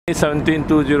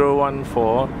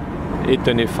172014,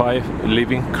 8:25,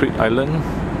 leaving Crete Island.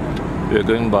 We're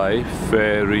going by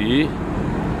ferry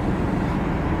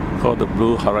called the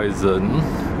Blue Horizon,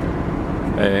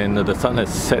 and the sun has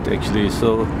set actually,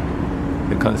 so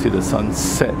you can't see the sun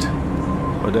set.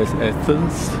 But there's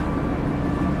Athens,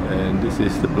 and this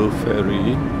is the Blue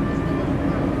Ferry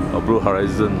or Blue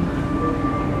Horizon.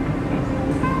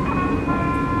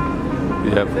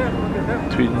 You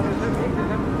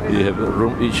have a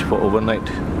room each for overnight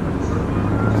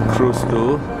cruise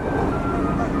to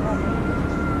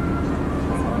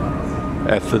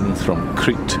Athens from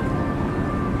Crete.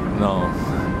 Now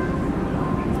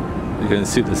you can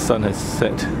see the sun has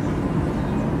set,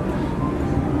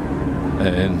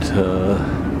 and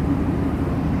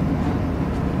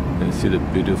you can see the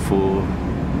beautiful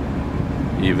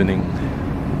evening.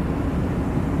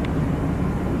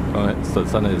 Alright, so the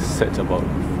sun has set about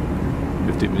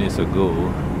 50 minutes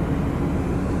ago,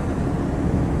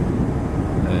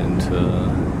 and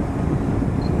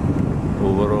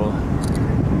overall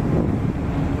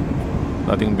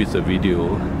nothing beats a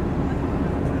video,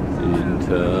 and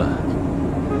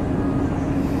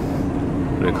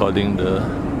recording the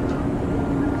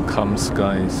calm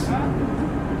skies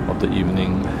of the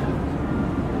evening.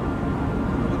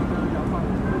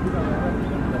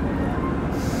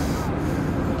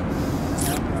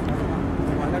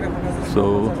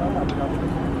 So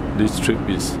this trip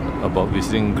is about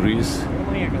visiting Greece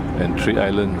and 3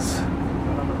 islands: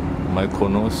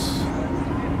 Mykonos,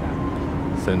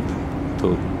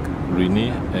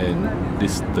 Santorini, and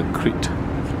this the Crete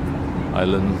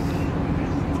island,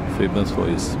 famous for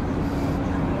its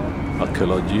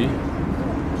archaeology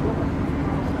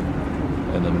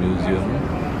and a museum.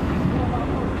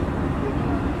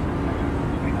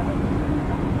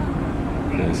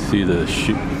 You can see the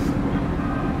ship.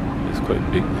 It's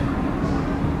quite big.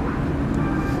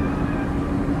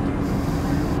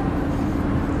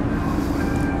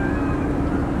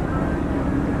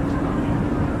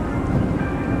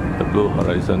 The Blue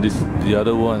Horizon. The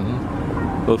other one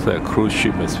looks like a cruise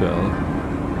ship as well,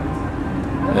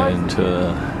 and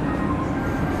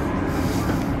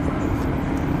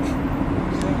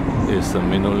it's the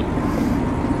Minoan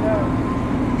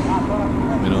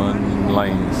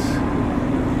lines.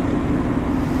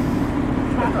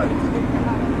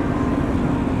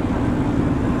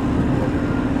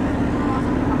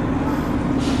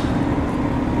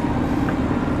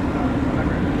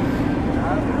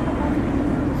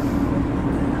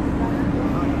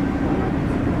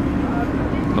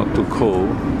 Not too cold.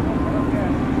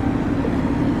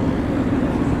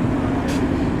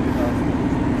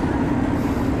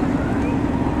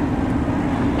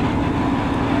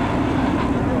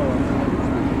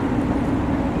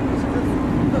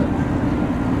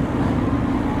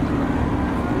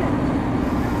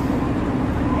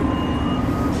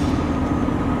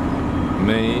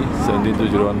 May 17,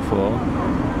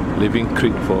 2014, leaving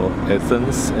Crete for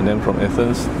Athens, and then from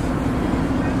Athens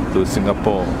to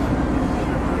Singapore.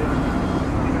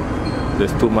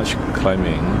 There's too much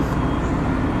climbing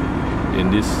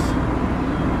in this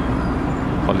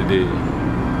holiday.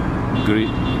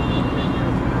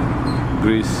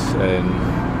 Greece and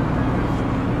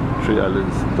 3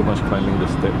 islands, too much climbing the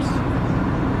steps,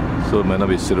 so it might not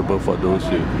be suitable for those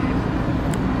with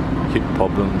hip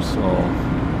problems or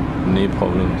knee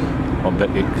problems or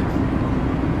backache.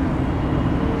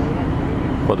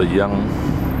 For the young,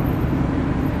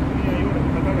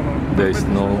 there is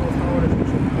no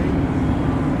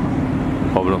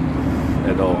problem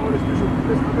at all.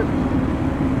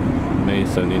 May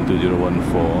 17,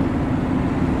 2014,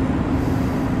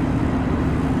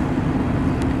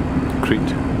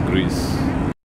 Crete, Greece.